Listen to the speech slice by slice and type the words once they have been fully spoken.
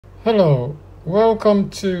Hello,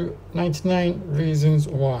 welcome to 99 Reasons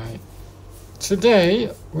Why.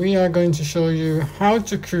 Today we are going to show you how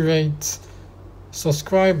to create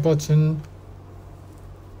subscribe button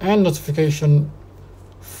and notification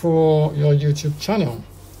for your YouTube channel.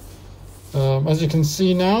 As you can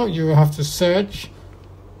see now, you have to search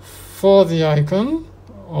for the icon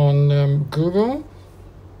on Google,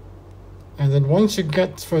 and then once you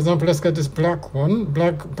get, for example, let's get this black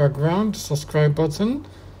background subscribe button.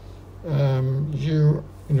 You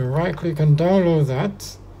right click and download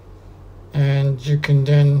that, and you can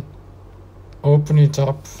then open it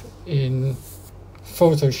up in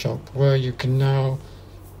Photoshop, where you can now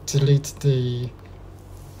delete the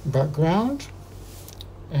background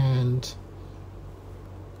and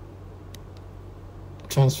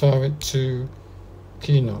transfer it to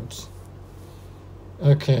Keynote.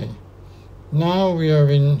 Okay, now we are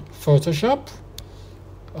in Photoshop.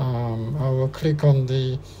 I will click on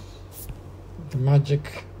the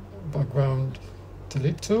magic background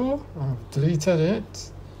delete tool. I've deleted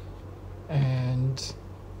it, and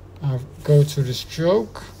I'll go to the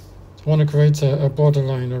stroke. I want to create a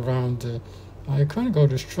borderline around the icon. Go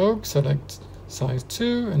to stroke, select size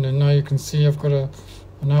 2, and then now you can see I've got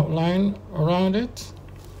an outline around it,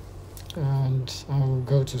 and I will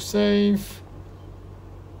go to save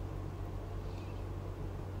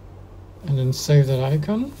and then save that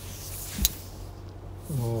icon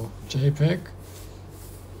or JPEG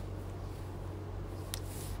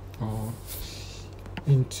or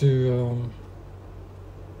into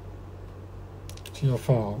to your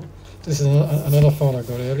file. This is another file I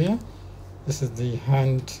got earlier. This is the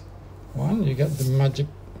hand one. You get the magic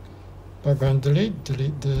background delete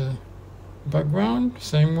the background,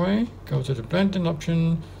 same way. Go to the blending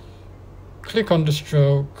option, click on the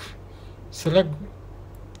stroke, select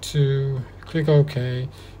to click OK,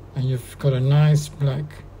 and you've got a nice black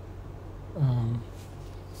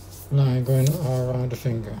line going around the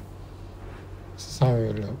finger. This is how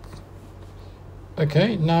it will look.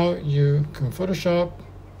 Okay, now you can Photoshop,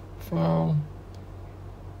 file,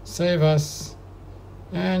 save as,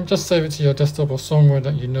 and just save it to your desktop or somewhere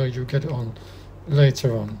that you know you get it on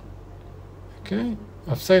later on. Okay,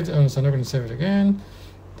 I've saved it on, so I'm not going to save it again.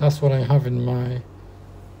 That's what I have in my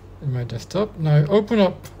desktop. Now open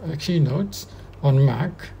up Keynote on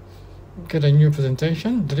Mac, get a new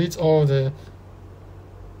presentation, delete all the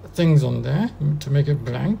things on there to make it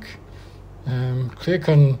blank. Click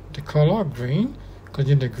on the color green because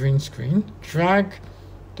you need the green screen. Drag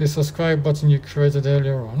the subscribe button you created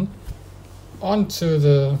earlier on onto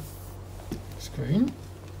the screen.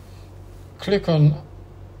 Click on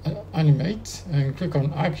animate and click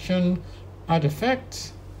on action, add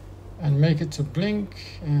effect, and make it to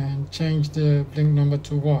blink, and change the blink number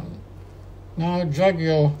to 1. Now drag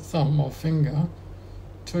your thumb or finger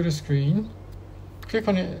to the screen, click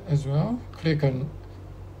on it as well, click on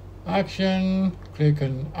action, click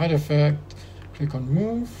on add effect, click on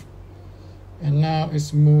move, and now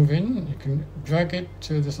it's moving. You can drag it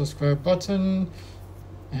to the subscribe button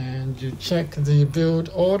and you check the build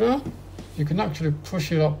order. You can actually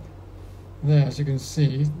push it up there, as you can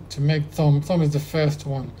see, to make thumb is the first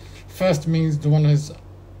one. First means the one is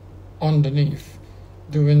underneath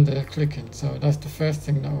doing the clicking, so that's the first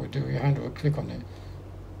thing that we do. Your hand will click on it.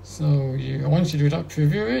 So once you do that,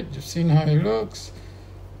 preview it. You've seen how it looks.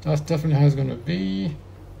 That's definitely how it's going to be.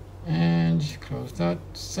 And close that,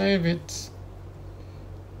 save it,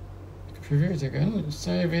 preview it again,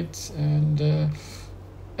 save it, and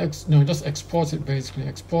just export it. Basically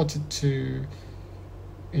export it to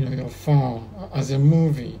your file as a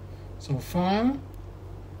movie. So file,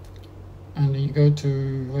 and then you go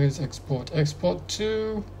to where's export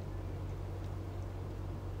to,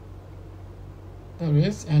 there it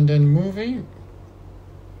is, and then movie,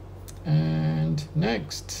 and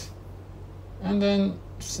next, and then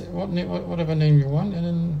whatever name you want, and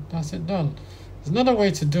then that's it, done. There's another way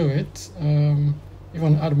to do it. You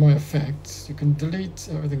want to add more effects, you can delete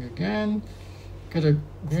everything again, get a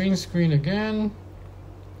green screen again.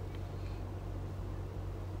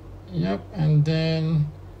 Yep, and then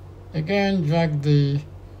again drag the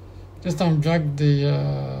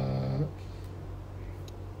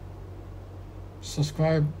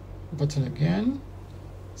subscribe button again,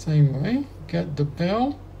 same way. Get the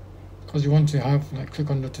bell, because you want to have click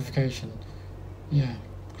on notification. Yeah,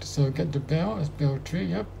 so get the bell as bell tree.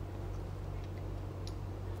 Yep,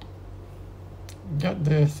 get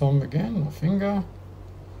the thumb again or finger.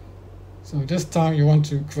 So this time you want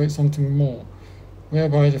to create something more,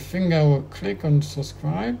 whereby the finger will click on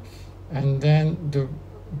subscribe, and then the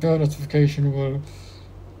bell notification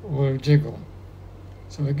will jiggle.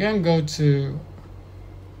 So again, go to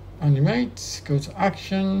animate, go to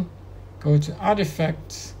action, go to add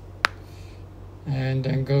effect, and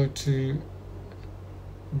then go to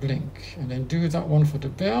blink, and then do that one for the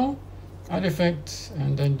bell, add effect,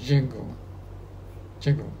 and then jiggle,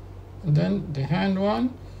 and then the hand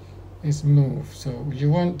one is move. So you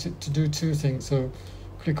want it to do two things, so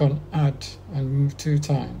click on add and move 2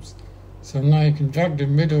 times. So now you can drag the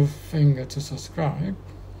middle finger to subscribe,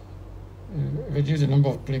 reduce the number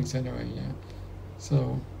of blinks anyway. Yeah,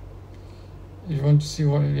 so if you want to see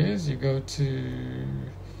what it is, you go to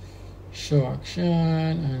show action,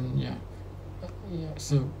 and yeah,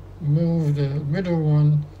 so move the middle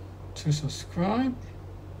one to subscribe,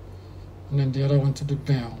 and then the other one to the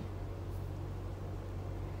bell.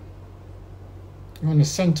 You want to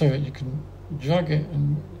center it, you can drag it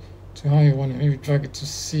and to how you want it. Maybe drag it to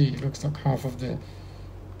C. It looks like half of the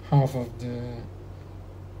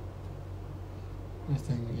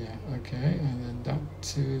thing. Yeah, okay, and then that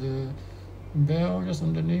to the bell just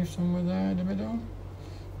underneath somewhere there in the middle.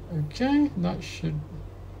 Okay, that should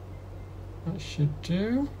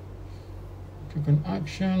do. Click on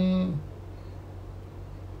action.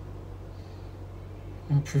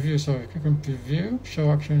 Preview, sorry, click on preview,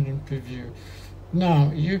 show action and preview.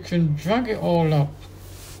 Now you can drag it all up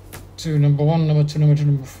to number 1, number 2, number 3,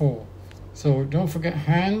 number 4. So don't forget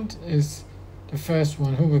hand is the first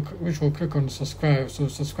one, which will click on subscribe. So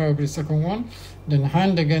subscribe will be the second one, then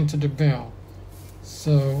hand again to the bell.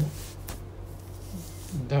 So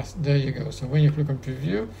there you go. So when you click on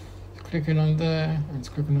preview, you're clicking on there and it's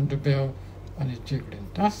clicking on the bell and it's jiggling.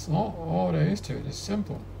 That's all there is to it. It's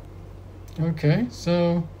simple. Okay,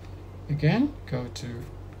 so again, go to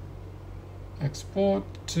export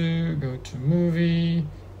to, go to movie,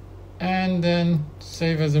 and then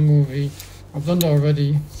save as a movie. I've done that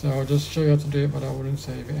already, so I'll just show you how to do it, but I wouldn't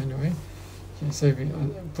save it anyway. You can save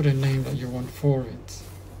it, put a name that you want for it,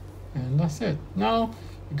 and that's it. Now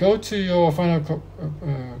go to your Final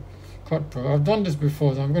Cut Pro. I've done this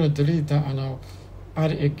before, so I'm going to delete that and I'll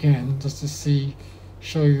add it again just to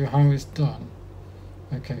show you how it's done.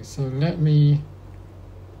 Okay, so let me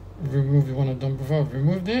remove the one I've done before. I've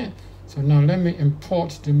removed it. So now let me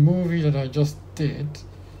import the movie that I just did,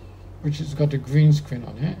 which has got the green screen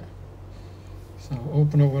on it. So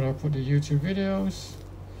open up where I put the YouTube videos.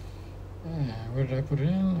 Where did I put it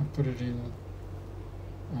in? I put it in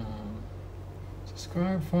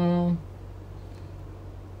subscribe file.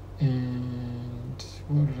 And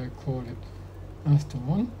what did I call it? That's the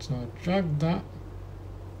one. So I drag that.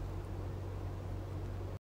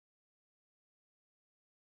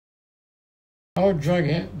 I'll drag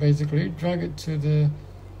it, basically, drag it to the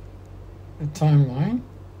timeline,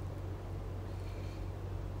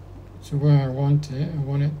 to where I want it. I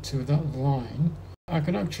want it to that line. I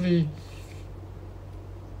can actually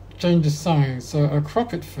change the size, so I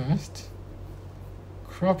crop it first,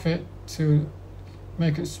 crop it to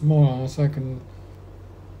make it smaller so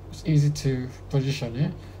it's easy to position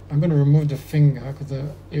it. I'm going to remove the finger because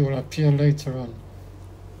it will appear later on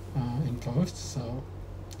in post. So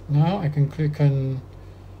now I can click on,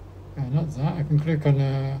 not that, I can click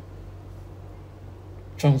on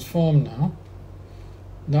transform now.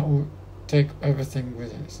 That will take everything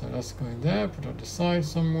with it. So that's going there, put it on the side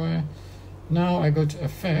somewhere. Now I go to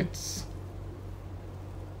effects,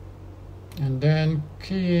 and then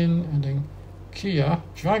key in, and then key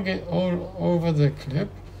up, drag it all over the clip.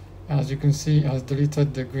 As you can see, has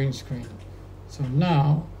deleted the green screen. So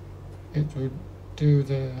now it will do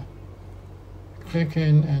the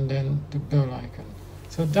clicking and then the bell icon.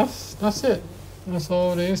 So that's it. That's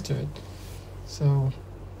all there is to it. So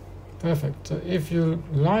perfect. So if you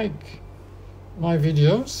like my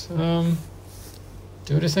videos,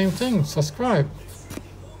 do the same thing. Subscribe.